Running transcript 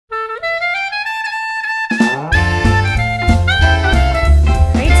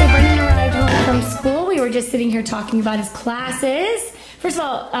we're just sitting here talking about his classes. First of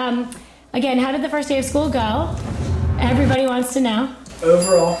all, again, how did the first day of school go? Everybody wants to know.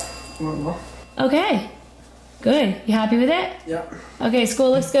 Overall, normal. Okay, good. You happy with it? Yep. Okay,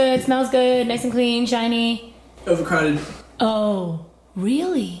 school looks good, smells good, nice and clean, shiny. Overcrowded. Oh,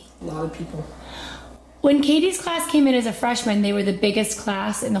 really? A lot of people. When Katie's class came in as a freshman, they were the biggest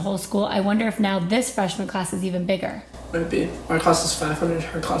class in the whole school. I wonder if now this freshman class is even bigger. Might be. Our class is 500,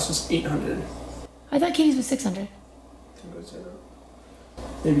 her class is 800. I thought Katie's was 600.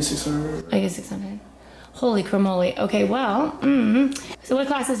 Maybe 600. I guess 600. Holy cramoly. Okay, well, so what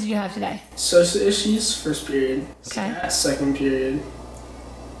classes did you have today? Social issues, first period. Okay. Stats, second period.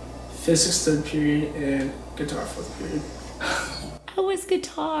 Physics, third period. And guitar, fourth period. How was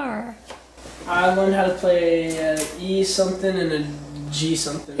guitar? I learned how to play E something and a G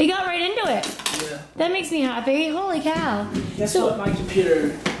something. You got right into it. Yeah. That makes me happy. Holy cow. Guess what my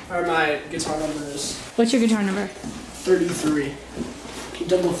computer, or my guitar number is? What's your guitar number? 33.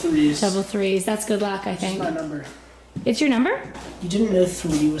 Double threes. Double threes. That's good luck, I think. That's my number. It's your number? You didn't know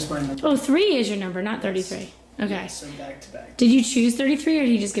 3 was my number. Oh, 3 is your number, not 33. Okay. So back to back. Did you choose 33 or did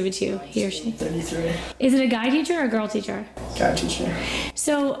he just give it to you? He or she? 33. Is it a guy teacher or a girl teacher? Guy teacher.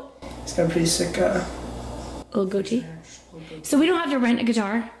 So... He's got a pretty sick little goatee. So we don't have to rent a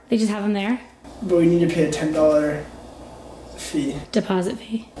guitar. They just have them there. But we need to pay a $10 fee. Deposit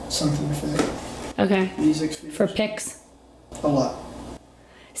fee. Something for that. Okay. Music fee. For picks. A lot.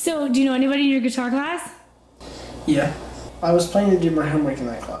 So do you know anybody in your guitar class? Yeah. I was planning to do my homework in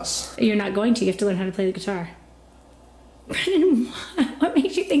that class. You're not going to. You have to learn how to play the guitar. Brennan, what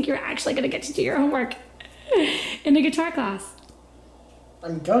makes you think you're actually going to get to do your homework in a guitar class?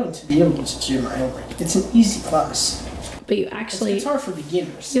 I'm going to be able to do my homework. It's an easy class. But you actually... It's guitar for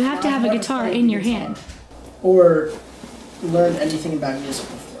beginners. You have to have a guitar in your hand. Or learn anything about music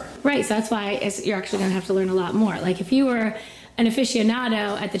before. Right, so that's why you're actually going to have to learn a lot more. Like if you were an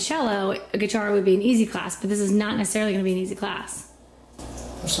aficionado at the cello, a guitar would be an easy class, but this is not necessarily going to be an easy class.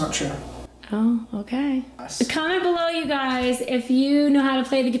 That's not true. Oh, okay. Comment below, you guys, if you know how to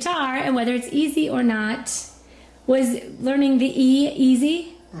play the guitar and whether it's easy or not. Was learning the E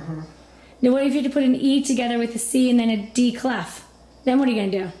easy? Mm-hmm. Now what if you had to put an E together with a C and then a D clef? Then what are you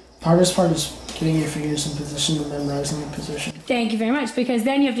going to do? Hardest part is getting your fingers in position and memorizing the position. Thank you very much, because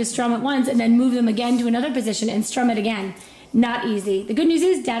then you have to strum it once and then move them again to another position and strum it again. Not easy. The good news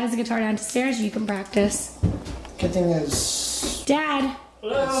is Dad has a guitar downstairs, you can practice. Good thing is... Dad,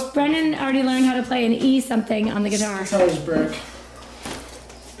 hello? Brennan already learned how to play an E something on the guitar. This guitar is broke.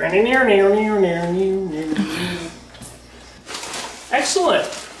 Excellent.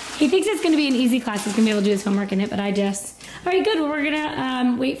 He thinks it's going to be an easy class. He's going to be able to do his homework in it, but I just... All right, good. Well, we're going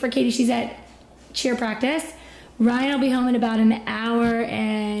to wait for Katie. She's at cheer practice. Ryan will be home in about an hour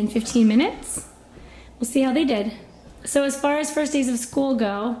and 15 minutes. We'll see how they did. So as far as first days of school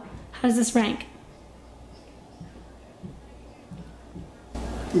go, how does this rank?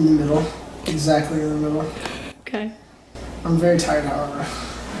 In the middle. Exactly in the middle. Okay. I'm very tired, however.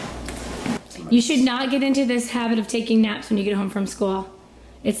 You should not get into this habit of taking naps when you get home from school.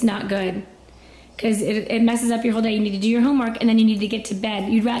 It's not good. Because it messes up your whole day. You need to do your homework and then you need to get to bed.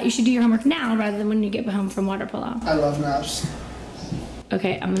 You should do your homework now rather than when you get home from water polo. I love naps.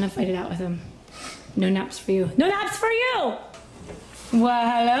 Okay, I'm going to fight it out with him. No naps for you. No naps for you! Well,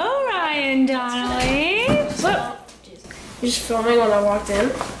 hello, Ryan Donnelly. What? You're just filming when I walked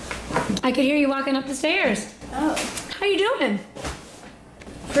in? I could hear you walking up the stairs. Oh. How you doing?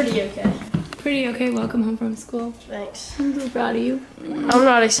 Pretty okay. Pretty okay. Welcome home from school. Thanks. I'm so proud of you. I'm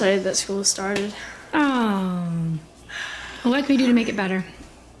not excited that school started. Oh. Well, what can we do to make it better?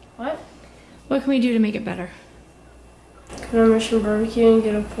 What? What can we do to make it better? Go to Mission Barbecue and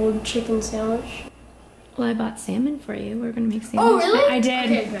get a pulled chicken sandwich. Well, I bought salmon for you. We're going to make salmon. Oh, really? I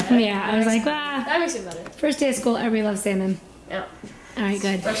did. Okay, good. Yeah, I was like, ah. That makes it better. First day of school, everybody loves salmon. Yeah. All right,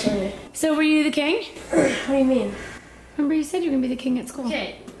 good. Especially me. So were you the king? What do you mean? Remember you said you were going to be the king at school.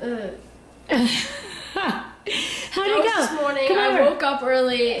 Okay. How'd it go? This morning, Come I over. woke up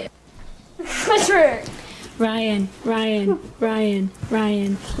early. That's right. Ryan.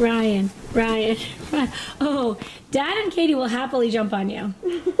 Oh, Dad and Katie will happily jump on you.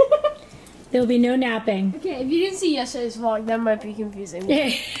 There will be no napping. Okay, if you didn't see yesterday's vlog, that might be confusing.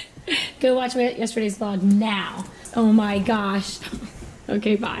 Go watch yesterday's vlog now. Oh my gosh.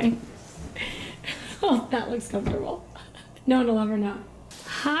 Okay, bye. Oh, that looks comfortable. No one will ever know.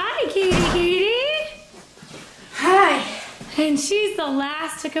 Hi, Katie. Hi. And she's the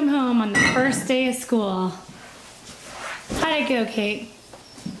last to come home on the first day of school. How'd it go, Kate?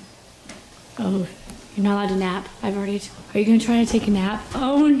 Oh, you're not allowed to nap. Are you gonna try to take a nap?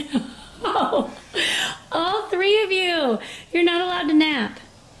 Oh no. All three of you. You're not allowed to nap.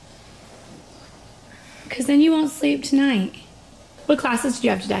 Because then you won't sleep tonight. What classes did you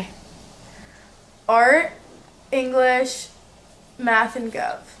have today? Art, English, math, and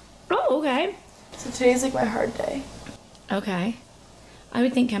gov. Oh, okay. So today's like my hard day. Okay. I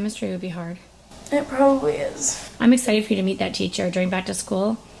would think chemistry would be hard. It probably is. I'm excited for you to meet that teacher during back to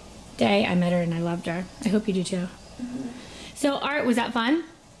school day. I met her and I loved her. I hope you do too. Mm-hmm. So art, was that fun?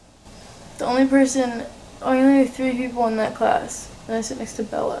 The only person, I only have 3 people in that class. And I sit next to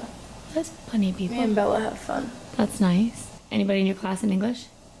Bella. That's plenty of people. Me and Bella have fun. That's nice. Anybody in your class in English?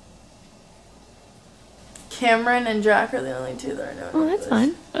 Cameron and Jack are the only 2 that I know. Oh, that's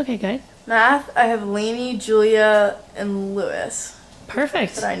fun. Okay, good. Math, I have Lainey, Julia, and Lewis.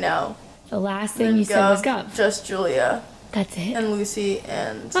 Perfect. That I know. The last thing you said was Gov. Just Julia. That's it? And Lucy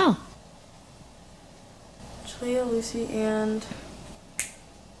and... Oh. Julia, Lucy, and...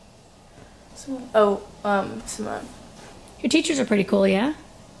 Simone. Simone. Your teachers are pretty cool, yeah?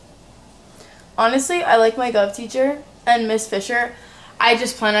 Honestly, I like my Gov teacher and Miss Fisher. I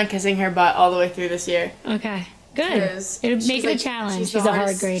just plan on kissing her butt all the way through this year. Okay, good. It'll make it a challenge. She's a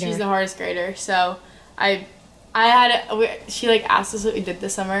hard grader. She's the hardest grader. So she like asked us what we did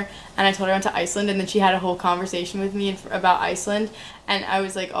this summer, and I told her I went to Iceland, and then she had a whole conversation with me about Iceland, and I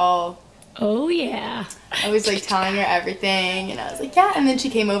was like all... Oh, yeah. I was like telling her everything, and I was like, yeah, and then she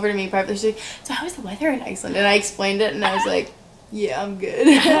came over to me privately. She's like, so how was the weather in Iceland? And I explained it, and I was like, yeah, I'm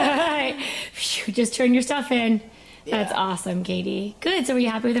good. Just turn your stuff in. Yeah. That's awesome, Katie. Good. So were you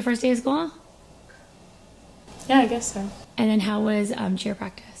happy with the first day of school? Yeah, I guess so. And then how was cheer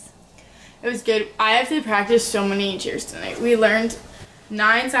practice? It was good. I have to practice so many cheers tonight. We learned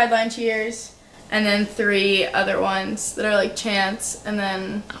 9 sideline cheers, and then 3 other ones that are like chants, and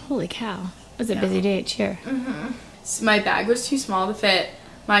then... Holy cow. It was a busy day at cheer. Mm-hmm. So my bag was too small to fit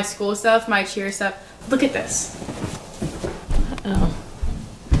my school stuff, my cheer stuff. Look at this. Uh-oh.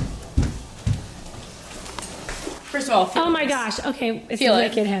 First of all, oh my gosh. Okay, it's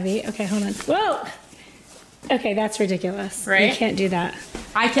wicked heavy. Okay, hold on. Whoa! Okay, that's ridiculous. Right? You can't do that.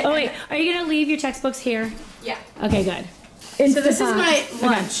 I can't. Oh wait, are you gonna leave your textbooks here? Yeah. Okay, good. So this is my lunch.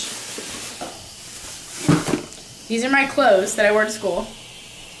 Okay. These are my clothes that I wore to school.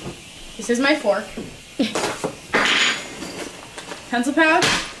 This is my fork. Pencil pouch.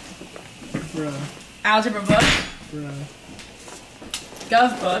 Bruh. Algebra book. Bruh.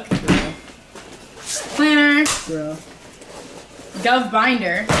 Gov book. Bruh. Planner. Bruh. Gov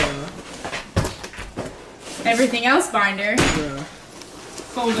binder. Bruh. Everything else binder. Bruh.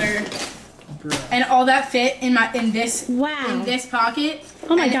 Folder. Bruh. And all that fit in this pocket.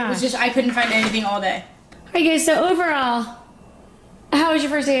 Oh my and gosh. It was just I couldn't find anything all day. Alright guys, so overall, how was your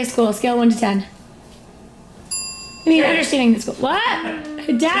first day of school? Scale 1 to 10. I mean, understanding the school. What?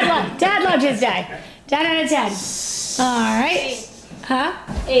 Dad loved his day. Dad out of 10. Alright. Huh?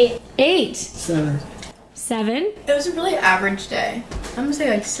 8. 8. 7. 7. It was a really average day. I'm gonna say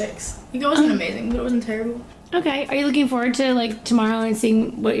like 6. It wasn't amazing, but it wasn't terrible. Okay. Are you looking forward to like tomorrow and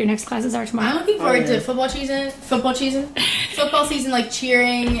seeing what your next classes are tomorrow? I'm looking forward to football season, like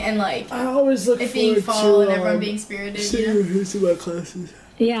cheering and like I always look it being fall and everyone being spirited. Seeing who's in my classes.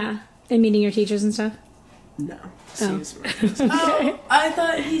 Yeah. And meeting your teachers and stuff? No. Oh. Oh, I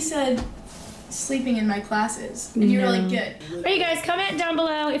thought he said sleeping in my classes, and you were like, good. All right, you guys, comment down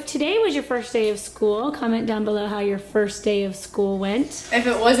below if today was your first day of school. Comment down below how your first day of school went. If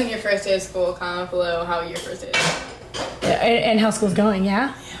it wasn't your first day of school, comment below how your first day is. And how school's going,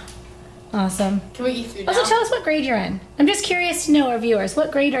 yeah? Awesome. Can we eat food now? Also, tell us what grade you're in. I'm just curious to know, our viewers,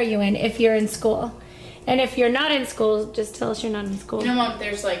 what grade are you in if you're in school? And if you're not in school, just tell us you're not in school. You know, Mom,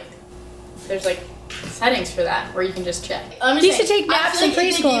 there's like settings for that where you can just check. You should take naps in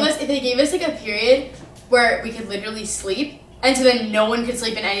preschool. If they gave us like a period where we could literally sleep, and so then no one could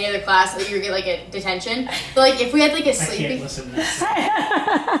sleep in any other class, like you would get like a detention. But like if we had like a sleeping, I can't listen to this.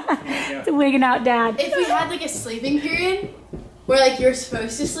 It's a wigging out dad. If we had like a sleeping period where like you're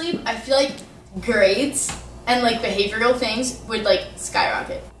supposed to sleep, I feel like grades and like behavioral things would like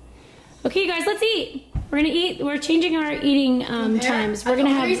skyrocket. Okay, guys, let's eat. We're gonna eat. We're changing our eating times. We're gonna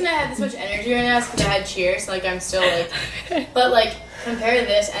have. The reason I have this much energy right now is because I had cheer, so like I'm still like. But like compare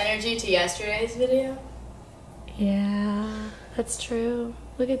this energy to yesterday's video. Yeah, that's true.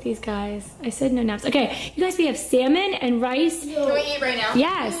 Look at these guys. I said no naps. Okay, you guys, we have salmon and rice. Can we eat right now?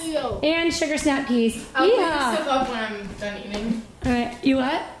 Yes. And sugar snap peas. I'll clean this stuff up when I'm done eating. All right. You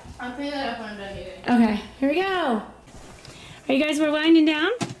what? I'll clean that up when I'm done eating. Okay. Here we go. All right, you guys, we're winding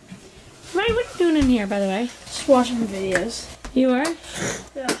down. Ryan, what are you doing in here, by the way? Just watching videos. You are?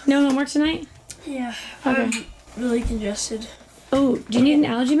 Yeah. No homework tonight? Yeah. Okay. I'm really congested. Oh, do you need an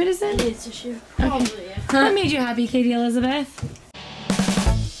allergy medicine? I need tissue. Probably, yeah. What made you happy, Katie Elizabeth?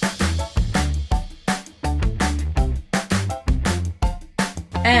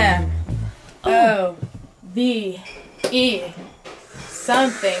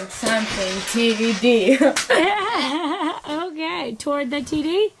 MOVE something TVD. Okay, toward the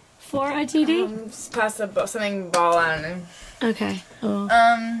TD? For a TD? Past something ball, I don't know. Okay. Oh. What?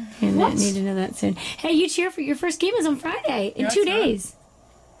 I need to know that soon. Hey, you cheer for your first game is on Friday in 2 days.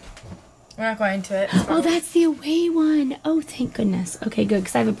 We're not going to it. Oh, that's the away one. Oh, thank goodness. Okay, good,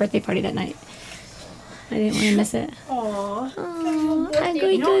 because I have a birthday party that night. I didn't want to miss it. Aww. Oh, I'm You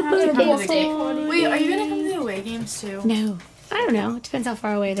going to a don't have to birthday come to the game. party. Wait, are you gonna come to the away games too? No. I don't know. It depends how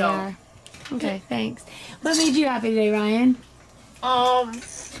far away they are. Okay, thanks. What made you happy today, Ryan?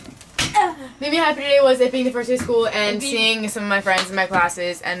 Maybe happy today was it being the first day of school and seeing some of my friends in my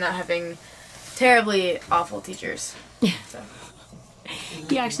classes and not having terribly awful teachers. Yeah. So.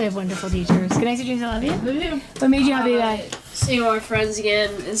 You actually have wonderful teachers. Good night, James. I love you. What made you happy today? Seeing all my friends again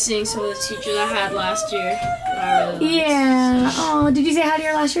and seeing some of the teachers I had last year. Yeah. Oh, did you say hi to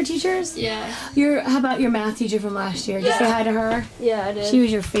your last year teachers? Yeah. How about your math teacher from last year? Did you say hi to her? Yeah, I did. She was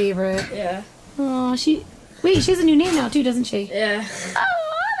your favorite. Yeah. Oh, wait, she has a new name now too, doesn't she? Yeah. Oh,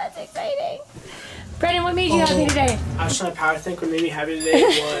 that's exciting. Brennan, what made you happy today? I was trying to power think. What made me happy today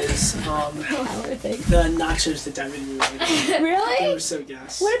was the nachos that David made. They Really? were so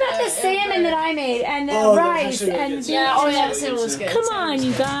gas. What about the salmon that I made and the Oh, that was rice actually really and good. Yeah, oh yeah, That it was good. Come on,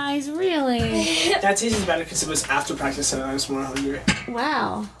 you guys, really? That tasted better because it was after practice, so I was more hungry.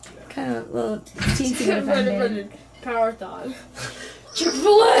 Wow. Kind of a little teensy bit offended. Power thought.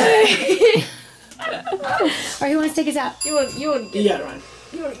 Chick-fil-A! Alright, who wants to take us out? You wouldn't get Yeah, Ryan.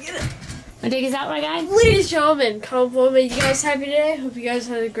 You wouldn't get it. Want to take us out, my guy? Ladies and gentlemen, comment below. Made you guys happy today. Hope you guys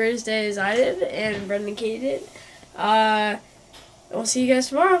had the greatest day as I did and Brendan and Katie did. We'll see you guys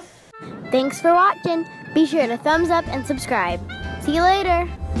tomorrow. Thanks for watching. Be sure to thumbs up and subscribe. See you later.